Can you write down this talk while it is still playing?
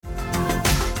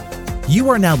You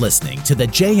are now listening to the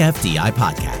JFDI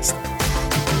Podcast.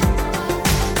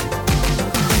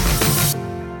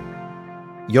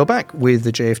 You're back with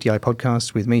the JFDI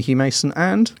Podcast with me, Hugh Mason,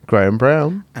 and Graham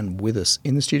Brown. And with us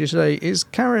in the studio today is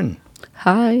Karen.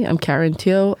 Hi, I'm Karen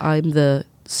Teo. I'm the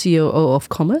COO of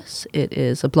Commerce. It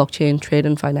is a blockchain trade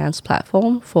and finance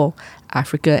platform for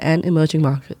Africa and emerging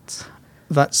markets.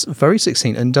 That's very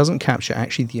succinct and doesn't capture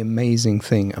actually the amazing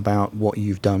thing about what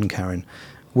you've done, Karen.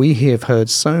 We have heard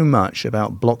so much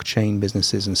about blockchain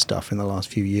businesses and stuff in the last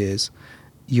few years.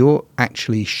 You're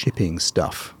actually shipping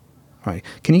stuff, right?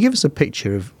 Can you give us a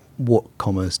picture of what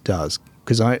Commerce does?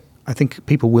 Because I think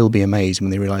people will be amazed when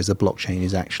they realize the blockchain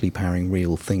is actually powering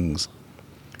real things.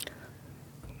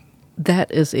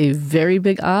 That is a very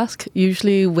big ask.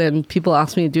 Usually when people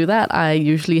ask me to do that, I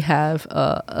usually have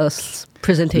a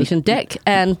presentation deck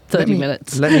and 30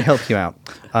 minutes. Let me help you out.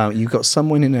 You've got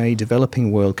someone in a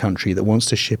developing world country that wants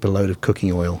to ship a load of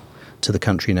cooking oil to the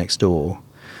country next door.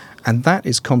 And that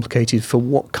is complicated for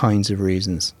what kinds of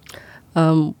reasons?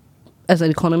 As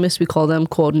an economist, we call them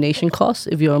coordination costs.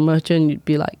 If you're a merchant, you'd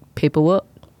be like paperwork,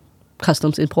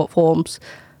 customs import forms,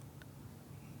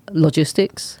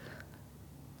 logistics.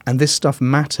 And this stuff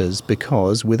matters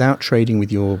because without trading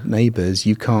with your neighbours,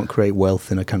 you can't create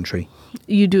wealth in a country.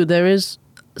 You do. There is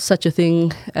such a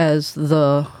thing as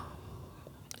the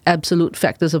absolute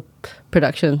factors of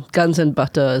production. Guns and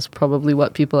butter is probably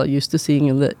what people are used to seeing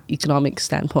in the economic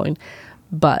standpoint.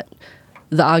 But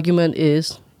the argument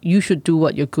is you should do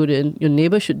what you're good in, your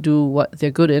neighbour should do what they're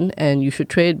good in, and you should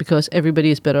trade because everybody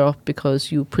is better off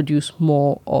because you produce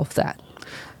more of that.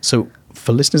 So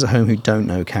for listeners at home who don't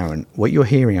know Karen, what you're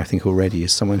hearing, I think, already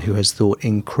is someone who has thought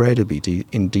incredibly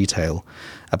in detail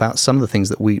about some of the things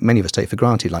that many of us take for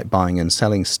granted, like buying and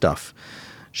selling stuff.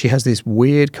 She has this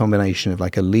weird combination of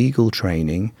like a legal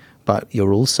training, but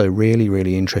you're also really,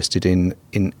 really interested in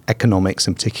economics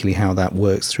and particularly how that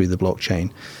works through the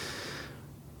blockchain.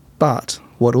 But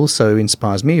what also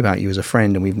inspires me about you as a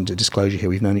friend, and we've a disclosure here,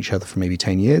 we've known each other for maybe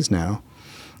 10 years now,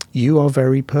 you are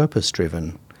very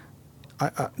purpose-driven.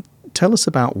 Tell us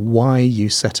about why you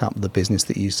set up the business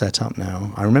that you set up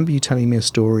now. I remember you telling me a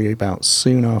story about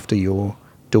soon after your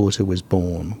daughter was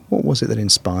born. What was it that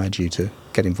inspired you to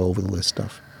get involved with all this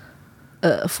stuff?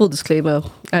 Full disclaimer,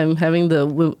 I'm having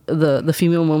the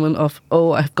female moment of,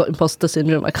 I've got imposter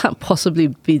syndrome. I can't possibly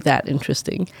be that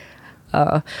interesting.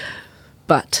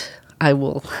 But I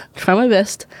will try my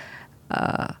best.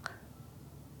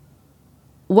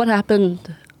 What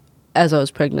happened as I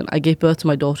was pregnant, I gave birth to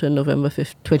my daughter in November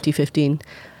 2015,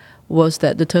 was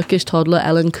that the Turkish toddler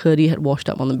Alan Kurdi had washed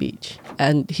up on the beach.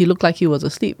 And he looked like he was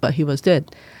asleep, but he was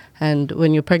dead. And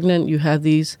when you're pregnant, you have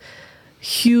these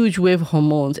huge wave of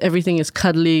hormones. Everything is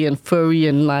cuddly and furry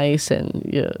and nice. And,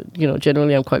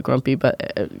 generally I'm quite grumpy,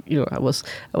 but, I was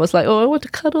like, I want to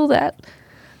cuddle that.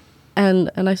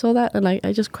 And I saw that and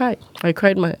I just cried. I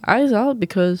cried my eyes out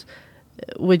because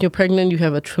when you're pregnant, you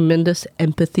have a tremendous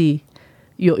empathy.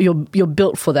 You're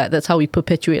built for that. That's how we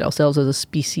perpetuate ourselves as a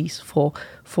species for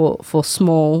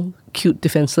small, cute,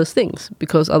 defenseless things,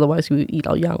 because otherwise we eat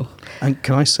our young. And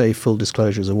can I say, full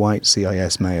disclosure, as a white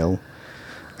CIS male,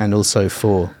 and also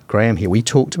for Graham here, we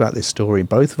talked about this story.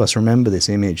 Both of us remember this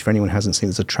image. For anyone who hasn't seen,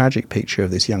 there's a tragic picture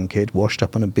of this young kid washed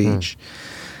up on a beach.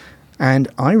 And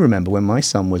I remember when my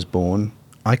son was born,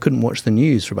 I couldn't watch the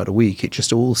news for about a week. It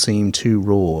just all seemed too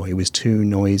raw. It was too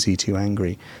noisy, too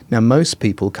angry. Now, most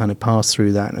people kind of pass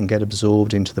through that and get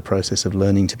absorbed into the process of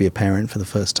learning to be a parent for the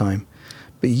first time.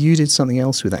 But you did something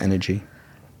else with that energy.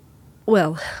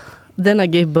 Well, then I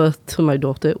gave birth to my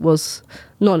daughter. It was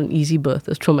not an easy birth. It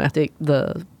was traumatic.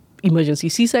 The emergency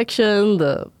C-section,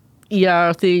 the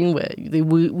ER thing where they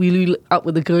wheel you up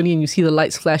with the gurney and you see the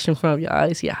lights flash in front of your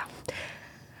eyes. Yeah.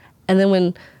 And then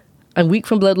when I'm weak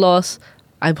from blood loss,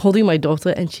 I'm holding my daughter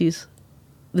and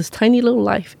this tiny little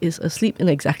life is asleep in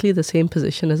exactly the same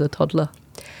position as a toddler.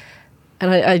 And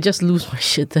I just lose my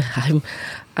shit there.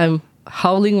 I'm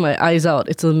howling my eyes out.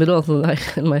 It's in the middle of the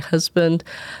night and my husband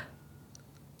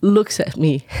looks at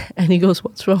me and he goes,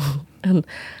 "What's wrong?" And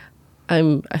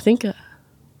I think it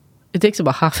takes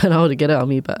about half an hour to get it out of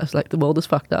me, but I was like, the world is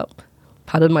fucked up.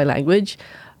 Pardon my language.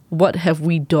 What have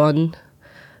we done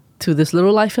to this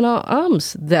little life in our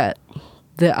arms that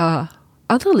there are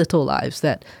other little lives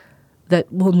that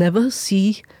will never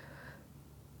see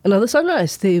another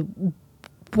sunrise? They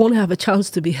won't have a chance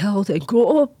to be held and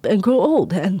grow up and grow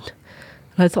old. And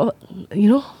I thought,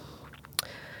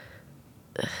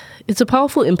 it's a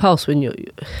powerful impulse when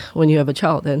you have a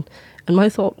child. And my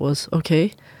thought was,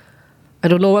 okay, I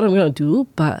don't know what I'm going to do,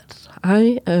 but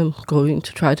I am going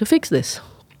to try to fix this.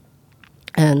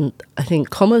 And I think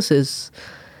commerce is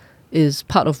is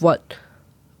part of what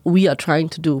we are trying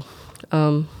to do.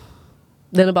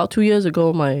 Then about 2 years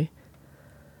ago,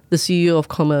 the CEO of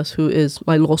Commerce, who is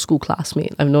my law school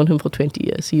classmate, I've known him for 20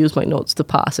 years. He used my notes to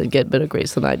pass and get better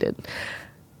grades than I did.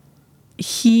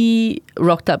 He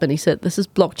rocked up and he said, this is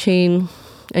blockchain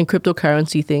and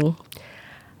cryptocurrency thing.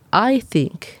 I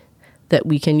think that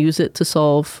we can use it to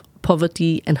solve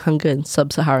poverty and hunger in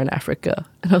sub-Saharan Africa.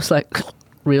 And I was like,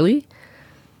 really?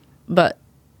 But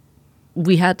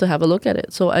we had to have a look at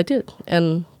it. So I did.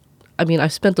 And I mean, I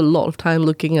spent a lot of time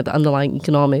looking at the underlying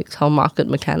economics, how market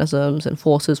mechanisms and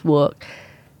forces work.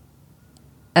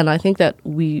 And I think that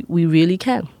we really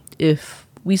can. If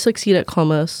we succeed at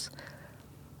Commerce,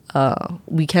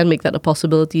 we can make that a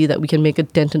possibility, that we can make a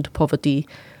dent into poverty.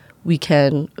 We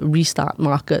can restart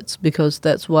markets, because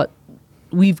that's what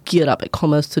we've geared up at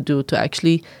Commerce to do, to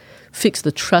actually fix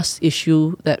the trust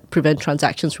issue that prevent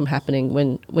transactions from happening.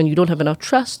 When you don't have enough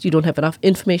trust, you don't have enough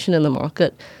information in the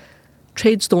market,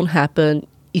 trades don't happen,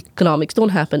 economics don't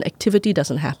happen, activity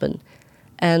doesn't happen.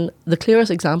 And the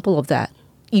clearest example of that,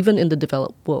 even in the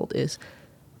developed world, is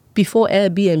before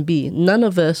Airbnb, none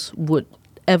of us would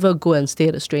ever go and stay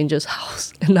at a stranger's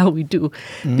house. And now we do,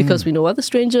 because we know what the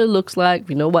stranger looks like,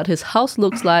 we know what his house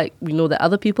looks like, we know that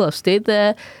other people have stayed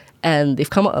there and they've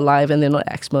come out alive and they're not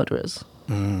axe murderers.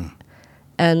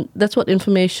 And that's what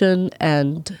information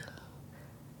and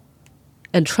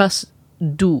trust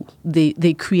do.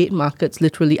 They create markets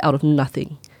literally out of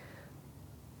nothing.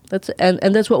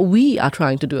 That's what we are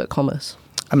trying to do at Commerce.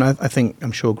 I mean,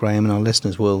 I'm sure Graham and our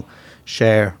listeners will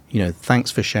share,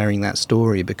 thanks for sharing that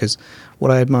story, because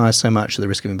what I admire so much, at the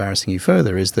risk of embarrassing you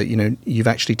further, is that, you've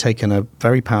actually taken a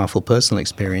very powerful personal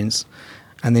experience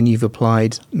and then you've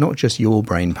applied not just your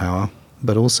brain power,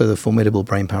 but also the formidable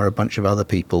brain power of a bunch of other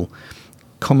people.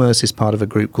 Commerce is part of a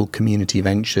group called Community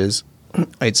Ventures.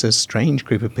 It's a strange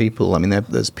group of people. I mean,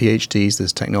 there's PhDs,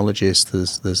 there's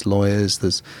technologists, there's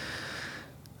lawyers,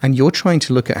 and you're trying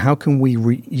to look at how can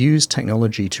we use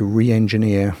technology to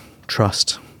re-engineer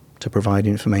trust, to provide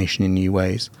information in new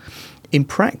ways. In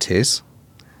practice,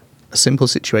 a simple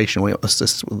situation where it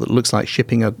looks like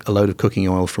shipping a load of cooking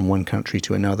oil from one country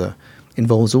to another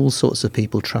involves all sorts of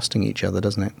people trusting each other,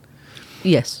 doesn't it?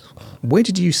 Yes. Where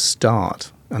did you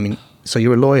start? I mean, so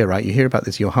you're a lawyer, right? You hear about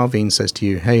this. Your Harveen says to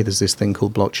you, hey, there's this thing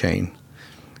called blockchain.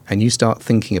 And you start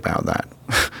thinking about that.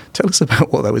 Tell us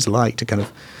about what that was like to kind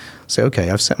of say, okay,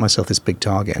 I've set myself this big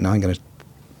target and I'm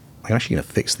actually going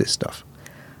to fix this stuff.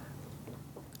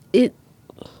 It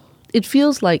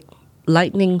feels like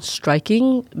lightning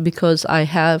striking, because I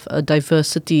have a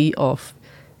diversity of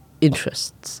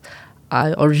interests.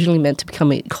 I originally meant to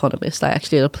become an economist. I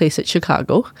actually had a place at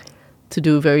Chicago to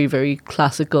do very, very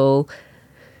classical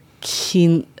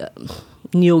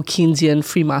neo-Keynesian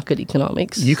free market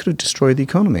economics. You could have destroyed the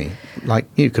economy. Like,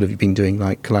 you could have been doing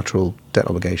like collateral debt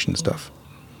obligation stuff,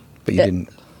 but you didn't.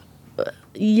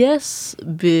 Yes,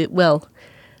 well,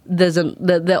 there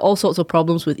are all sorts of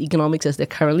problems with economics as they're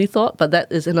currently thought, but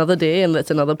that is another day and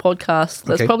that's another podcast.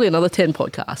 That's probably another 10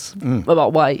 podcasts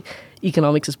about why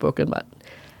economics is broken.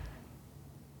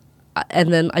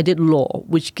 And then I did law,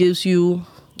 which gives you...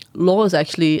 Law is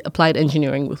actually applied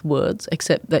engineering with words,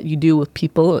 except that you deal with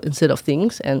people instead of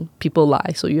things, and people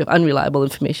lie, so you have unreliable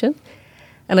information.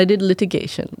 And I did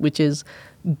litigation, which is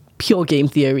pure game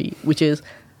theory, which is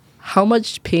how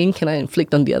much pain can I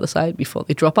inflict on the other side before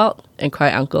they drop out and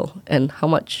cry uncle, and how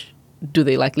much do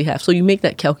they likely have? So you make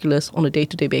that calculus on a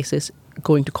day-to-day basis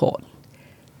going to court.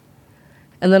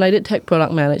 And then I did tech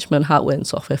product management, hardware and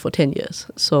software for 10 years.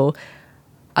 So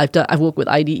I've worked with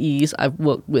IDEs, I've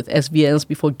worked with SVNs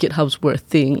before GitHubs were a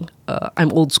thing.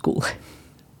 I'm old school.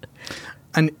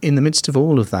 And in the midst of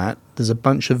all of that, there's a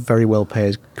bunch of very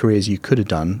well-paid careers you could have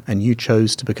done, and you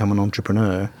chose to become an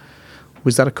entrepreneur.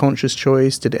 Was that a conscious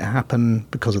choice? Did it happen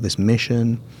because of this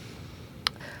mission?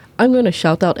 I'm going to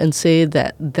shout out and say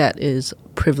that is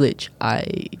privilege.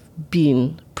 I've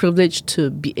been privileged to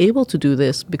be able to do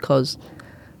this because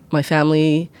my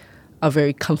family are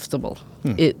very comfortable.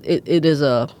 It is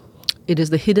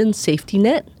the hidden safety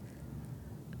net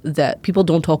that people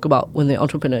don't talk about when they're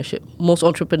entrepreneurship. Most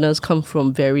entrepreneurs come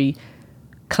from very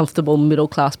comfortable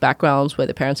middle-class backgrounds where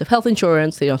their parents have health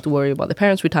insurance, they don't have to worry about their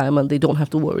parents' retirement, they don't have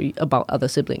to worry about other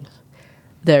siblings.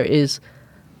 There is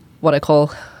what I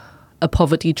call a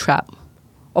poverty trap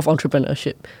of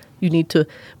entrepreneurship. You need to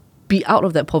be out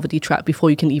of that poverty trap before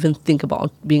you can even think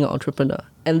about being an entrepreneur.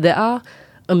 And there are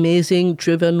amazing,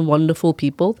 driven, wonderful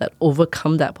people that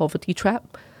overcome that poverty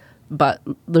trap. But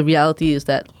the reality is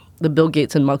that the Bill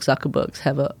Gates and Mark Zuckerbergs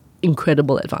have an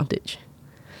incredible advantage.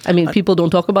 I mean, people don't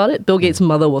talk about it. Bill Gates'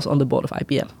 mother was on the board of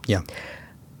IBM. Yeah.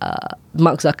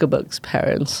 Mark Zuckerberg's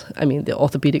parents, I mean, they're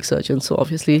orthopedic surgeons, so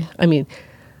obviously, I mean,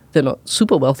 they're not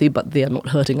super wealthy, but they are not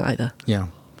hurting either. Yeah.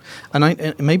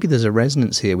 And maybe there's a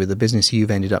resonance here with the business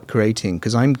you've ended up creating,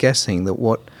 because I'm guessing that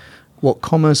what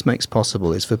commerce makes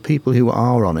possible is for people who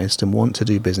are honest and want to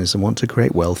do business and want to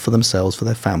create wealth for themselves, for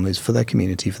their families, for their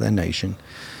community, for their nation.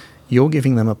 You're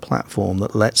giving them a platform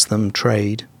that lets them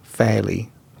trade fairly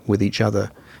with each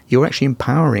other. You're actually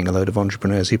empowering a load of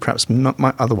entrepreneurs who perhaps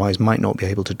otherwise might not be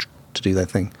able to do their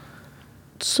thing.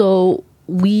 So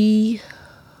we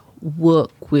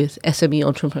work with SME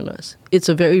entrepreneurs. It's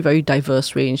a very, very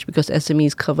diverse range because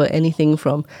SMEs cover anything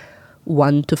from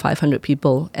 1 to 500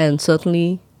 people. And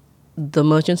certainly the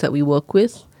merchants that we work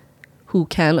with who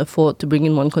can afford to bring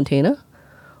in one container,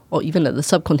 or even at the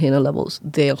sub-container levels,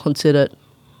 they are considered,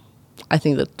 I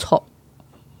think, they're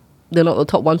not the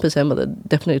top 1%, but they're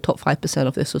definitely the top 5%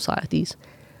 of their societies.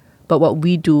 But what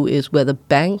we do is where the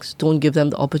banks don't give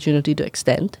them the opportunity to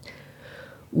extend,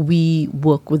 we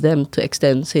work with them to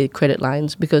extend, say, credit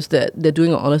lines because they're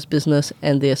doing an honest business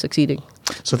and they're succeeding.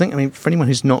 So I think, for anyone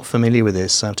who's not familiar with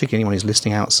this, particularly anyone who's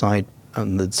listening outside,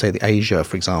 say, the Asia,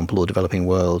 for example, or developing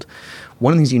world,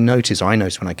 one of the things you notice, or I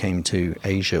noticed when I came to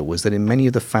Asia, was that in many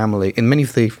of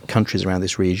the countries around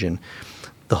this region,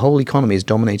 the whole economy is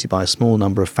dominated by a small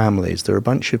number of families. There are a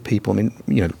bunch of people,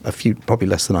 a few, probably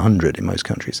less than 100 in most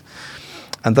countries.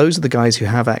 And those are the guys who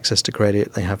have access to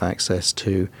credit, they have access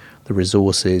to the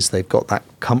resources, they've got that,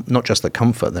 not just the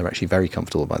comfort, they're actually very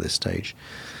comfortable by this stage.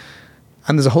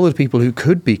 And there's a whole lot of people who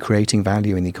could be creating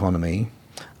value in the economy,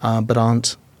 but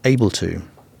aren't able to.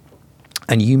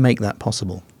 And you make that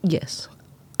possible. Yes.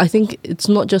 I think it's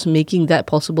not just making that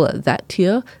possible at that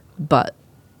tier, but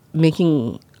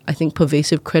making, I think,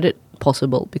 pervasive credit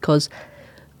possible, because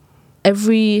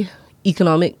every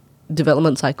economic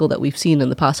development cycle that we've seen in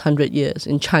the past 100 years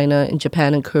in China, in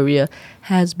Japan and Korea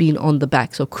has been on the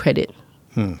backs of credit.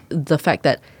 The fact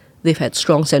that they've had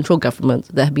strong central governments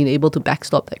that have been able to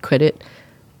backstop that credit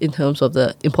in terms of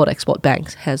the import-export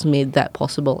banks has made that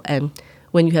possible. And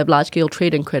when you have large-scale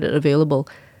trade and credit available,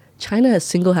 China has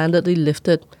single-handedly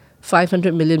lifted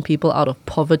 500 million people out of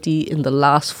poverty in the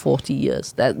last 40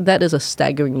 years. That is a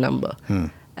staggering number.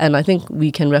 And I think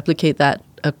we can replicate that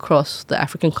across the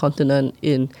African continent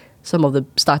in some of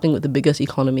starting with the biggest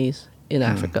economies in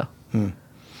Africa.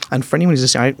 And for anyone who's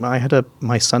listening,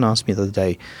 my son asked me the other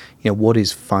day, what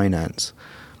is finance?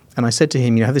 And I said to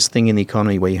him, you have this thing in the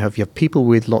economy where you have people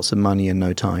with lots of money and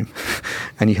no time,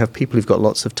 and you have people who've got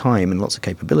lots of time and lots of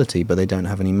capability, but they don't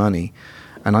have any money.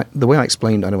 And the way I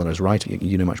explained, I don't know whether I was right,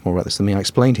 you know much more about this than me, I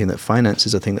explained to him that finance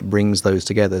is a thing that brings those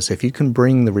together. So if you can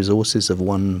bring the resources of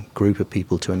one group of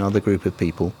people to another group of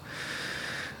people,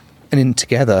 and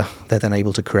together they're then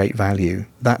able to create value,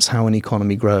 that's how an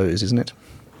economy grows, isn't it?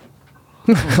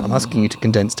 I'm asking you to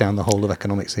condense down the whole of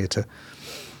economics here to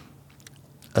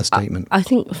a statement. I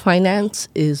think finance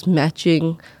is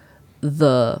matching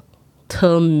the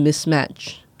term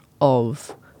mismatch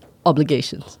of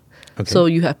obligations. Okay. So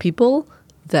you have people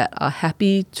that are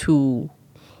happy to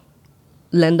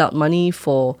lend out money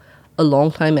for a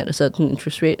long time at a certain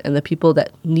interest rate, and the people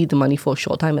that need the money for a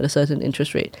short time at a certain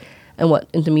interest rate. And what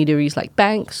intermediaries like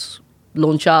banks,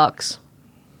 loan sharks,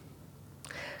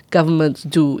 governments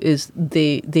do is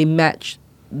they match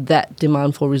that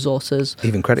demand for resources.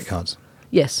 Even credit cards.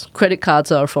 Yes, credit cards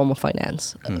are a form of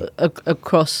finance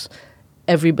across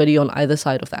everybody on either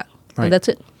side of that. Right. And that's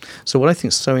it. So what I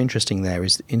think is so interesting there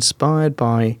is inspired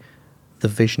by the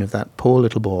vision of that poor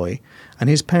little boy, and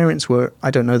his parents were, I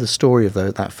don't know the story of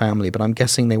that family, but I'm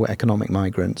guessing they were economic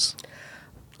migrants.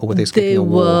 Or were they escaping a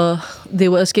war? They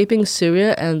were escaping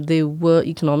Syria, and they were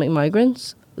economic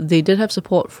migrants. They did have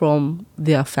support from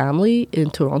their family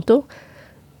in Toronto.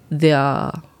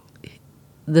 The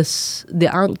boy's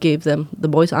aunt gave them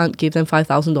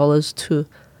 $5,000 to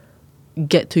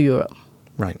get to Europe.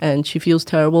 Right. And she feels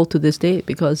terrible to this day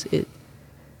because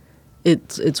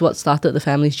it's what started the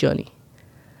family's journey.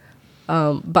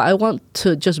 But I want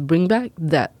to just bring back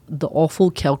that the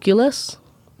awful calculus,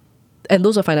 and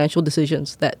those are financial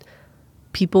decisions that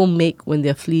people make when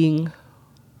they're fleeing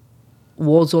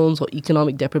war zones or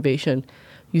economic deprivation.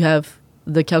 You have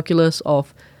the calculus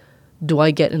of, do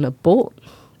I get in a boat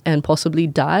and possibly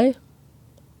die?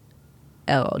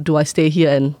 Or do I stay here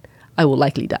and I will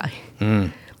likely die?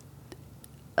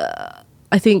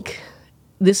 I think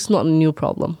this is not a new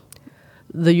problem.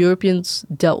 The Europeans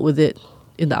dealt with it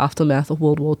in the aftermath of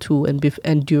World War II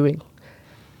and during.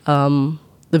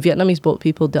 The Vietnamese boat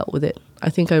people dealt with it. I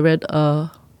think I read an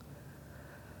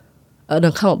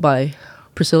account by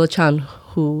Priscilla Chan,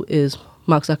 who is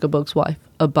Mark Zuckerberg's wife,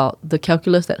 about the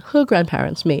calculus that her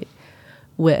grandparents made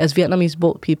where as Vietnamese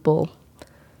boat people,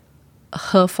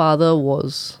 her father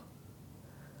was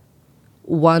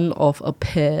one of a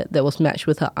pair that was matched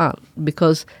with her aunt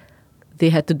because they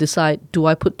had to decide, do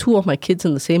I put two of my kids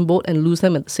in the same boat and lose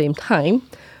them at the same time?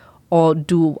 Or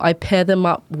do I pair them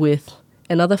up with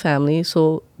another family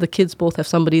so the kids both have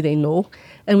somebody they know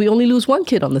and we only lose one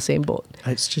kid on the same boat?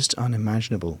 It's just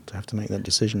unimaginable to have to make that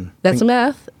decision. That's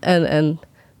math and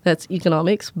that's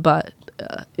economics, but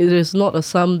it is not a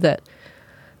sum that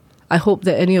I hope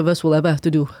that any of us will ever have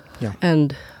to do. Yeah.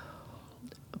 And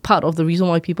part of the reason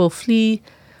why people flee,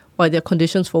 why there are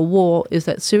conditions for war, is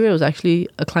that Syria was actually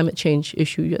a climate change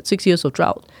issue. You had 6 years of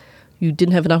drought. You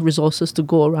didn't have enough resources to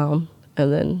go around.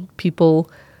 And then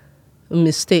people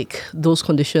mistake those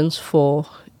conditions for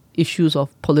issues of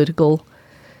political...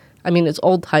 I mean, it's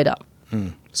all tied up.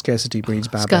 Scarcity breeds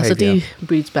bad Scarcity behavior.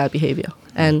 breeds bad behavior.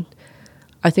 And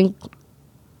I think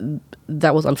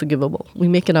that was unforgivable. We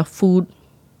make enough food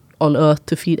on Earth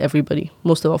to feed everybody.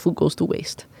 Most of our food goes to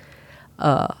waste.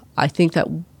 I think that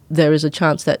there is a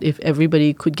chance that if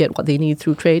everybody could get what they need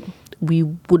through trade, we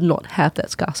would not have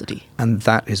that scarcity. And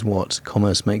that is what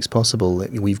commerce makes possible.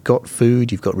 We've got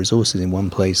food, you've got resources in one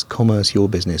place. Commerce, your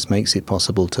business, makes it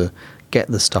possible to get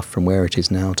the stuff from where it is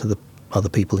now to the other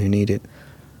people who need it.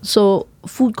 So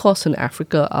food costs in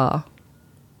Africa are...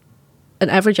 An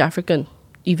average African,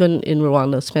 even in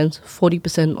Rwanda, spends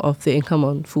 40% of their income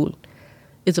on food.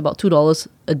 It's about $2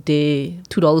 a day,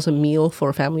 $2 a meal for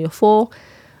a family of four.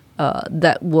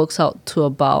 That works out to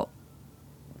about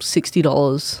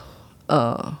 $60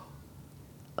 a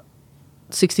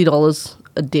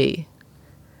day.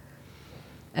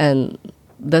 And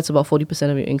that's about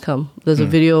 40% of your income. There's a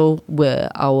video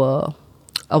where our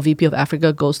VP of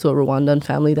Africa goes to a Rwandan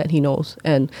family that he knows,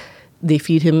 and they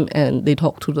feed him and they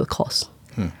talk through the cost.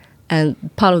 And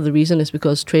part of the reason is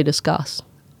because trade is scarce.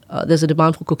 There's a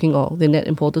demand for cooking oil. They're net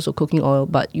importers of cooking oil,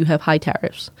 but you have high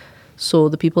tariffs. So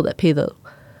the people that pay the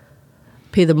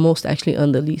most actually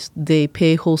earn the least. They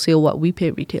pay wholesale what we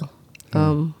pay retail.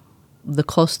 The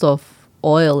cost of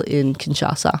oil in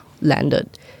Kinshasa,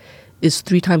 landed, is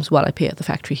 3 times what I pay at the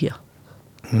factory here.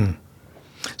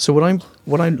 So what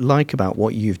I like about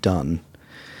what you've done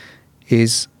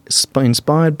is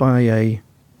inspired by a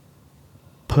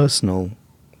personal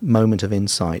moment of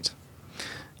insight.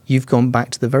 You've gone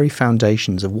back to the very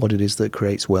foundations of what it is that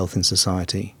creates wealth in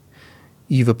society.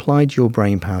 You've applied your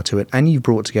brain power to it, and you've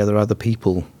brought together other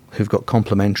people who've got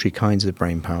complementary kinds of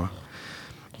brain power.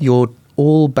 You're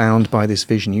all bound by this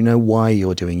vision. You know why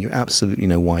you're doing it. You absolutely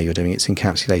know why you're doing it. It's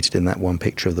encapsulated in that one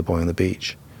picture of the boy on the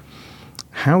beach.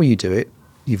 How you do it,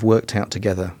 you've worked out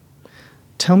together.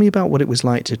 Tell me about what it was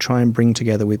like to try and bring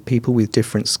together with people with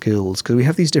different skills, because we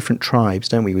have these different tribes,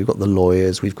 don't we? We've got the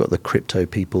lawyers, we've got the crypto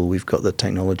people, we've got the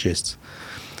technologists.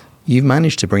 You've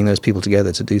managed to bring those people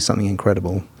together to do something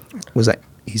incredible. Was that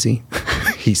easy?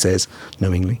 He says,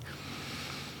 knowingly.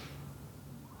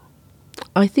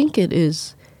 I think it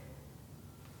is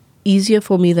easier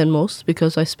for me than most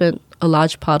because I spent a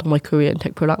large part of my career in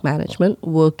tech product management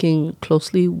working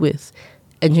closely with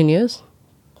engineers.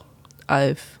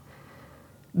 I've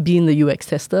been the UX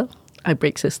tester. I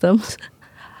break systems.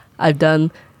 I've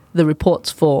done the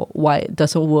reports for why it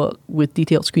doesn't work with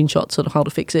detailed screenshots on how to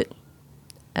fix it.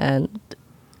 And,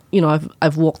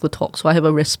 I've walked the talk. So I have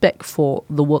a respect for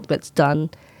the work that's done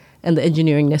and the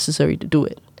engineering necessary to do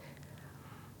it.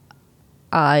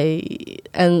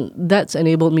 And that's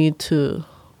enabled me to...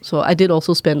 So I did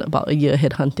also spend about a year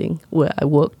headhunting where I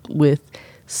worked with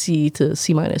C to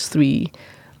C-3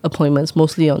 appointments,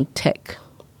 mostly on tech,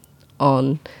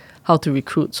 on how to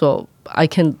recruit. So I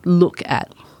can look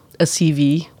at a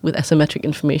CV with asymmetric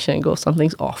information and go,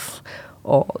 something's off,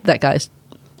 or that guy's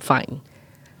fine.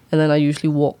 And then I usually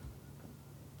walk.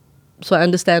 So I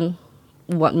understand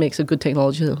what makes a good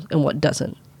technology and what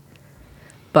doesn't.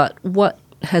 But what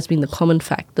has been the common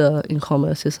factor in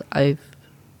commerce is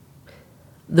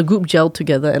the group gelled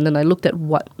together, and then I looked at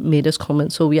what made us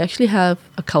common. So we actually have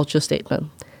a culture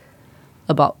statement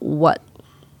about what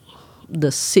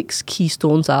the 6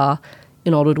 keystones are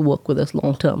in order to work with us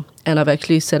long term. And I've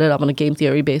actually set it up on a game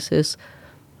theory basis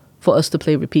for us to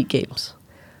play repeat games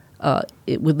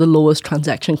with the lowest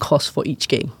transaction cost for each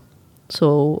game.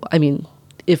 So,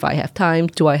 if I have time,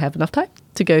 do I have enough time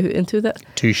to go into that?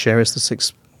 To share us the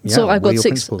 6. Yeah, so I've got 6.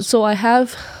 Principles? So I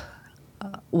have,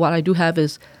 what I do have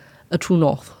is a true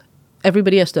north.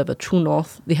 Everybody has to have a true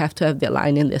north. They have to have their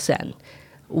line in their sand.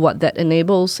 What that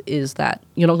enables is that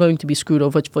you're not going to be screwed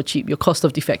over for cheap. Your cost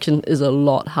of defection is a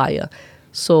lot higher.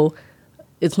 So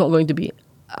it's not going to be,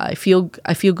 I feel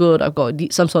good, I've got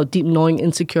some sort of deep gnawing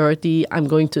insecurity, I'm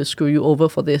going to screw you over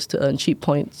for this to earn cheap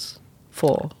points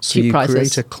for So cheap you prices.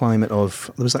 create a climate of,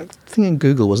 there was that thing in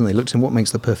Google, wasn't there? They looked at what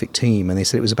makes the perfect team, and they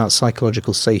said it was about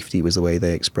psychological safety was the way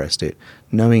they expressed it,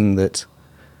 knowing that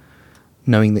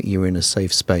you're in a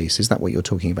safe space. Is that what you're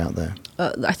talking about there?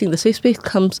 I think the safe space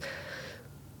comes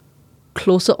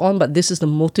closer on, but this is the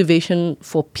motivation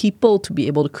for people to be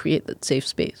able to create that safe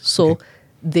space. So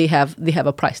they have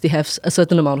a price. They have a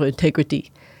certain amount of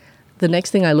integrity. The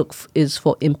next thing I look is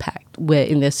for impact, where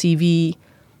in their CV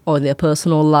or in their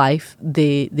personal life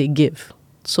they give.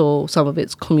 So some of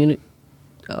it's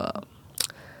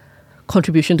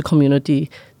contribution to community.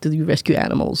 Do you rescue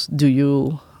animals? Do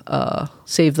you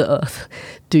save the earth?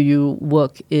 Do you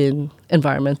work in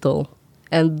environmental?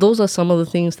 And those are some of the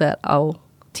things that our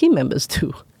team members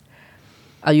do.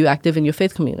 Are you active in your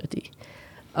faith community?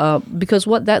 Because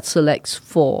what that selects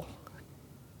for,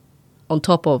 on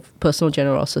top of personal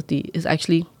generosity, is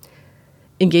actually,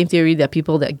 in game theory, there are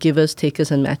people that givers,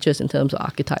 takers, and matchers in terms of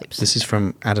archetypes. This is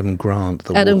from Adam Grant.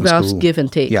 Adam Wharton Grant's School. Give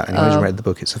and Take. Yeah, and I read the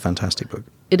book. It's a fantastic book.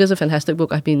 It is a fantastic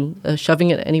book. I've been shoving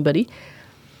it at anybody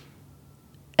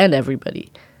and everybody.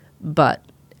 But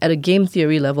at a game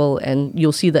theory level, and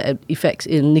you'll see the effects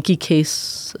in Nicky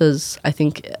Case's, I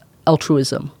think,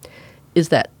 altruism, is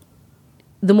that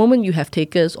the moment you have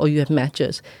takers or you have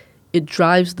matchers, it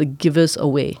drives the givers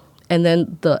away. And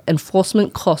then the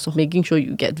enforcement cost of making sure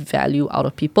you get value out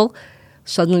of people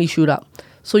suddenly shoot up.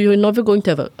 So you're never going to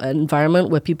have an environment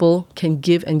where people can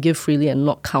give and give freely and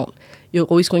not count. You're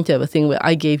always going to have a thing where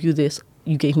I gave you this,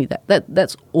 you gave me that.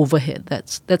 That's overhead.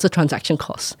 That's a transaction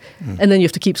cost. And then you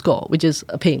have to keep score, which is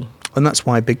a pain. And that's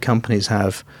why big companies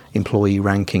have employee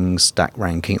rankings, stack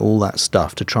ranking, all that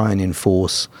stuff to try and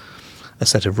enforce a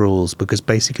set of rules, because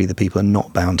basically the people are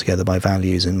not bound together by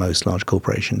values in most large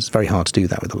corporations. It's very hard to do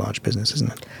that with a large business,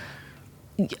 isn't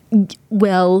it?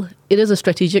 Well, it is a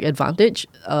strategic advantage.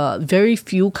 Very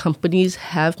few companies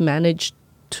have managed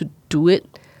to do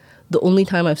it. The only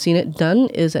time I've seen it done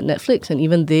is at Netflix, and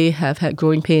even they have had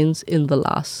growing pains in the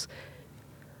last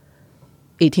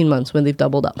 18 months when they've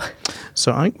doubled up.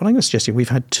 So what I'm going to suggest, we've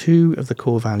had two of the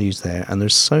core values there, and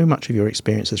there's so much of your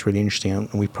experience that's really interesting,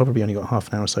 and we've probably only got half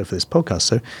an hour or so for this podcast.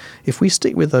 So if we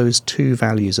stick with those two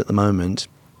values at the moment,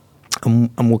 and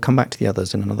we'll come back to the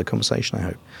others in another conversation, I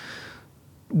hope.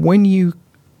 When you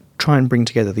try and bring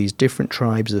together these different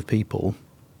tribes of people,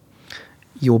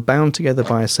 you're bound together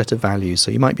by a set of values.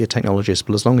 So you might be a technologist,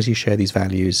 but as long as you share these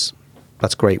values,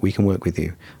 that's great, we can work with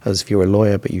you. As if you're a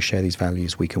lawyer, but you share these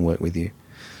values, we can work with you.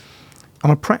 On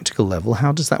a practical level,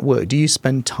 how does that work? Do you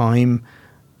spend time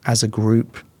as a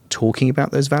group talking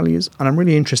about those values? And I'm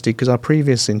really interested because our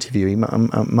previous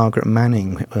interviewee, Margaret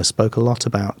Manning, spoke a lot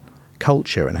about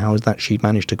culture and how that she'd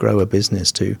managed to grow a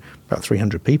business to about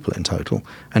 300 people in total.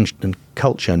 And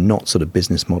culture, not sort of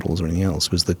business models or anything else,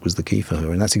 was the key for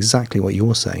her. And that's exactly what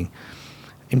you're saying.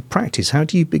 In practice, how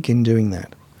do you begin doing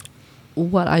that?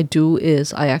 What I do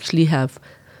is I actually have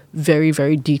very,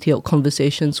 very detailed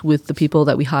conversations with the people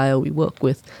that we hire, we work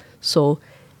with. So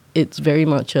it's very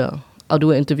much I'll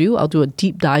do an interview, I'll do a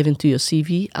deep dive into your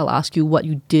CV, I'll ask you what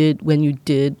you did, when you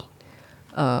did,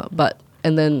 and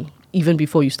then even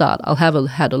before you start, I'll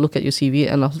had a look at your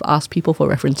CV and I'll ask people for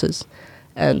references.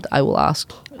 And I will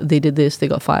ask, they did this, they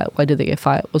got fired, why did they get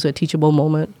fired? Was it a teachable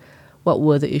moment? What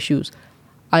were the issues?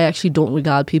 I actually don't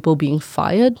regard people being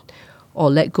fired or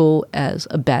let go as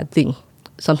a bad thing.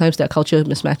 Sometimes there are culture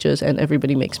mismatches and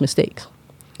everybody makes mistakes,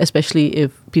 especially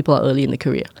if people are early in the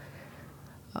career.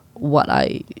 What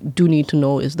I do need to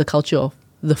know is the culture of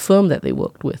the firm that they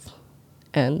worked with.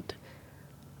 And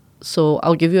so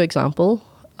I'll give you an example.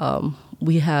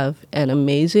 We have an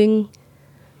amazing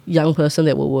young person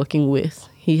that we're working with.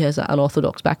 He has an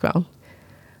unorthodox background.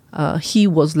 He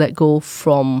was let go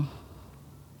from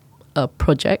a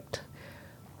project.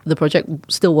 The project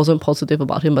still wasn't positive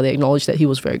about him, but they acknowledged that he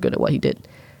was very good at what he did.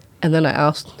 And then I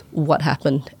asked what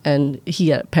happened, and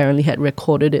he apparently had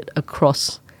recorded it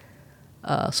across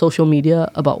social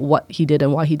media about what he did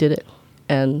and why he did it.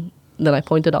 And then I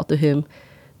pointed out to him,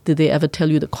 did they ever tell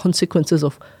you the consequences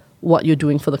of what you're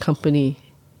doing for the company?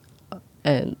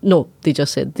 And no, they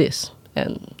just said this.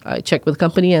 And I checked with the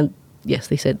company, and yes,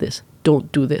 they said this.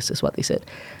 Don't do this is what they said.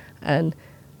 And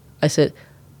I said,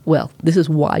 well, this is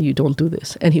why you don't do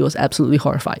this. And he was absolutely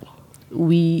horrified.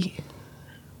 We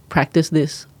practice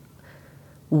this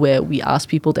where we ask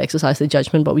people to exercise their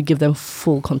judgment, but we give them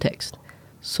full context.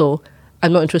 So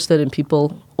I'm not interested in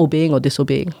people obeying or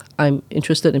disobeying. I'm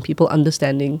interested in people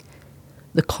understanding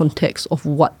the context of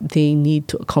what they need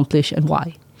to accomplish and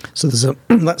why. So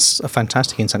that's a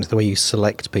fantastic insight into the way you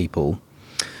select people.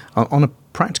 On a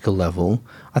practical level,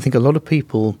 I think a lot of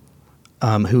people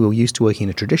who are used to working in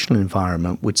a traditional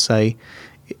environment would say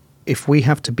if we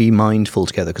have to be mindful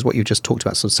together, because what you just talked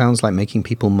about sort of sounds like making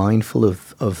people mindful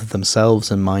of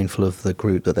themselves and mindful of the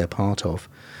group that they're part of.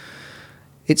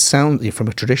 It sounds, from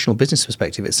a traditional business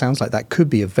perspective, it sounds like that could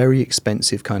be a very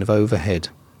expensive kind of overhead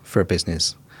for a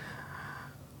business.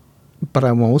 But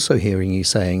I'm also hearing you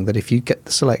saying that if you get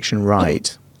the selection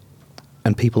right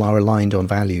and people are aligned on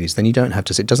values, then you don't have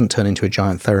to, it doesn't turn into a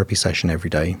giant therapy session every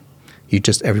day.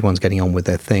 Everyone's getting on with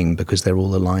their thing because they're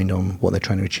all aligned on what they're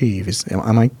trying to achieve.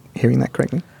 Am I hearing that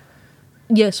correctly?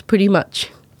 Yes, pretty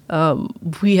much.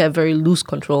 We have very loose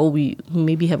control. We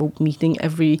maybe have a meeting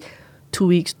every 2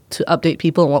 weeks to update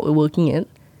people on what we're working in.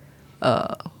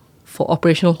 For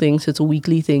operational things, it's a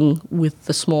weekly thing with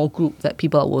the small group that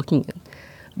people are working in.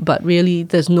 But really,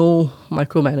 there's no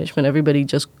micromanagement. Everybody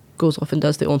just goes off and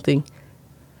does their own thing.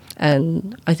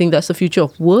 And I think that's the future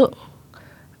of work.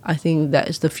 I think that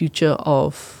is the future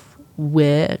of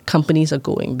where companies are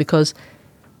going, because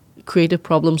creative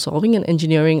problem solving and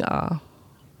engineering are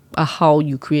how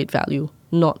you create value,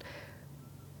 not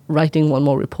writing one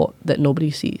more report that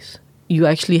nobody sees. You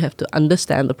actually have to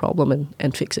understand the problem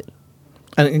and fix it.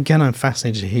 And again, I'm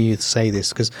fascinated to hear you say this,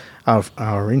 because our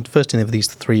first of these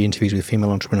 3 interviews with female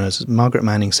entrepreneurs, Margaret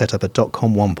Manning set up a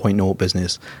 .com 1.0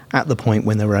 business at the point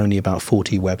when there were only about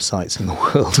 40 websites in the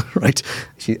world, right?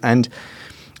 And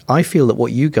I feel that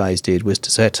what you guys did was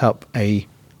to set up a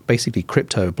basically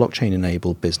crypto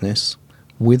blockchain-enabled business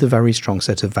with a very strong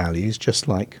set of values, just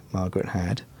like Margaret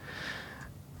had.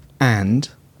 And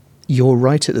you're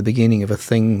right at the beginning of a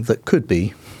thing that could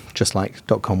be just like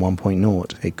 .com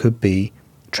 1.0. It could be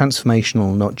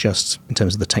transformational, not just in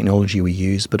terms of the technology we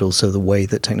use, but also the way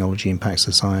that technology impacts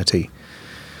society.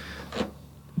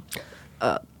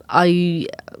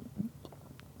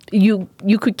 You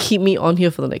could keep me on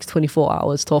here for the next 24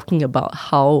 hours talking about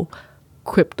how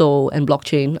crypto and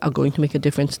blockchain are going to make a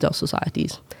difference to our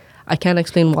societies. I can't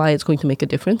explain why it's going to make a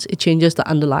difference. It changes the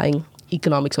underlying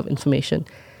economics of information.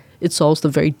 It solves the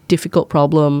very difficult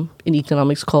problem in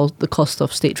economics called the cost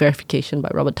of state verification by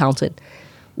Robert Townsend,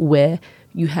 where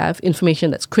you have information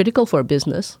that's critical for a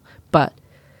business, but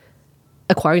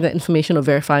acquiring that information or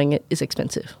verifying it is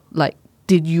expensive. Like,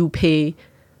 did you pay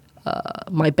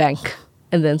my bank?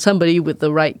 And then somebody with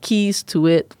the right keys to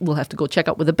it will have to go check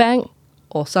out with the bank,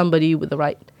 or somebody with the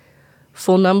right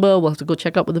phone number will have to go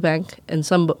check out with the bank, and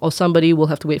somebody will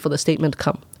have to wait for the statement to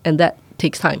come. And that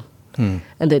takes time.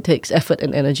 And it takes effort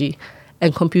and energy.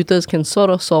 And computers can sort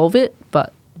of solve it,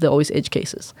 but they're always edge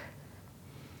cases.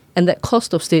 And that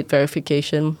cost of state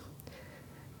verification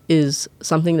is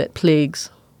something that plagues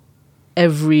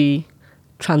every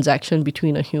transaction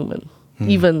between a human,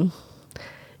 even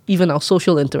our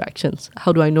social interactions.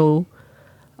 How do I know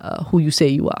who you say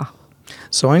you are?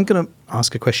 So I'm going to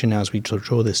ask a question now as we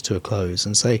draw this to a close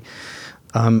and say,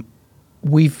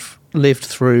 we've lived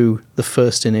through the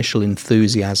first initial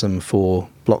enthusiasm for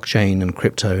blockchain and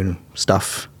crypto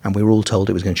stuff, and we were all told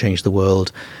it was going to change the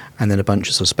world, and then a bunch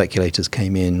of sort of speculators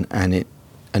came in, and it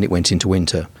went into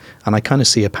winter. And I kind of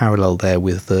see a parallel there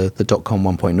with the .com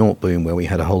 1.0 boom, where we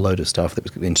had a whole load of stuff that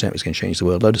the internet was going to change the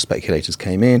world. A load of speculators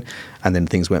came in, and then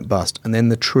things went bust. And then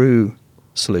the true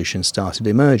solution started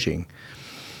emerging.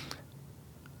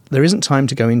 There isn't time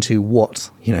to go into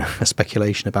a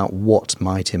speculation about what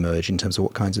might emerge in terms of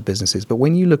what kinds of businesses. But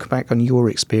when you look back on your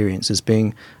experience as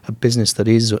being a business that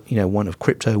is, one of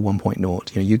crypto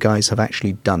 1.0, you guys have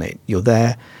actually done it. You're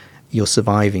there, you're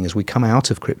surviving as we come out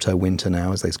of crypto winter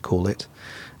now, as they call it.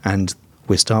 And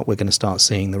we're going to start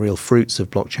seeing the real fruits of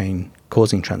blockchain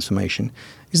causing transformation.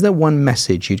 Is there one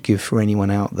message you'd give for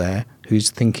anyone out there who's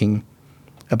thinking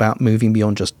about moving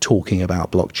beyond just talking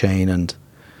about blockchain and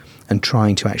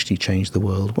trying to actually change the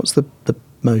world? What's the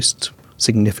most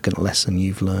significant lesson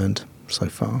you've learned so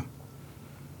far?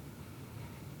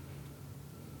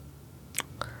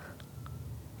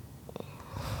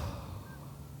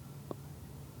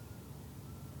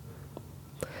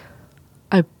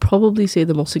 I'd probably say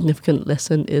the most significant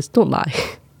lesson is don't lie.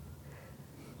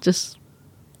 Just,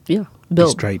 build. Be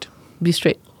straight. Be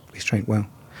straight. Be straight. Well,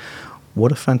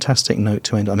 what a fantastic note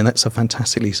to end. I mean, that's a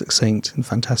fantastically succinct and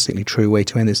fantastically true way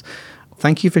to end this.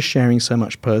 Thank you for sharing so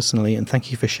much personally, and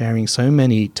thank you for sharing so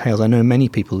many tales. I know many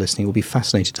people listening will be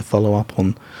fascinated to follow up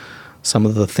on some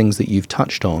of the things that you've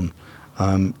touched on.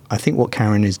 I think what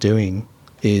Karen is doing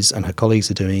and her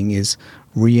colleagues are doing, is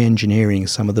re-engineering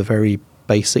some of the very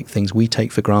basic things we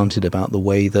take for granted about the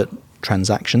way that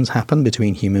transactions happen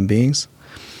between human beings.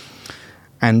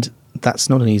 And that's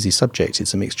not an easy subject.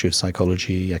 It's a mixture of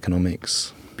psychology,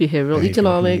 economics, behavioral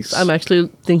economics. I'm actually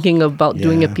thinking about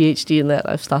doing a PhD in that.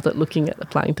 I've started looking at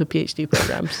applying to PhD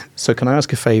programs. So can I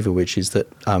ask a favor, which is that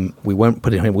we won't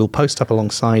put it in. We'll post up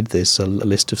alongside this a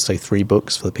list of, say, 3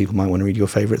 books for the people who might want to read your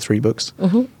favorite 3 books.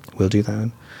 Mm-hmm. We'll do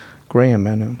that. Graham,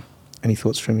 Mano, any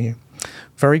thoughts from you?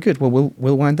 Very good. Well,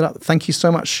 we'll wind it up. Thank you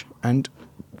so much. And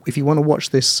if you want to watch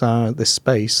this this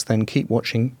space, then keep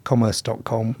watching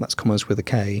commerce.com. That's commerce with a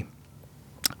K.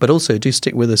 But also do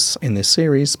stick with us in this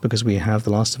series because we have the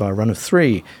last of our run of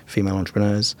 3 female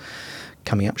entrepreneurs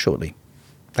coming up shortly.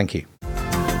 Thank you.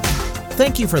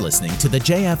 Thank you for listening to the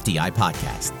JFDI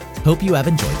podcast. Hope you have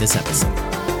enjoyed this episode.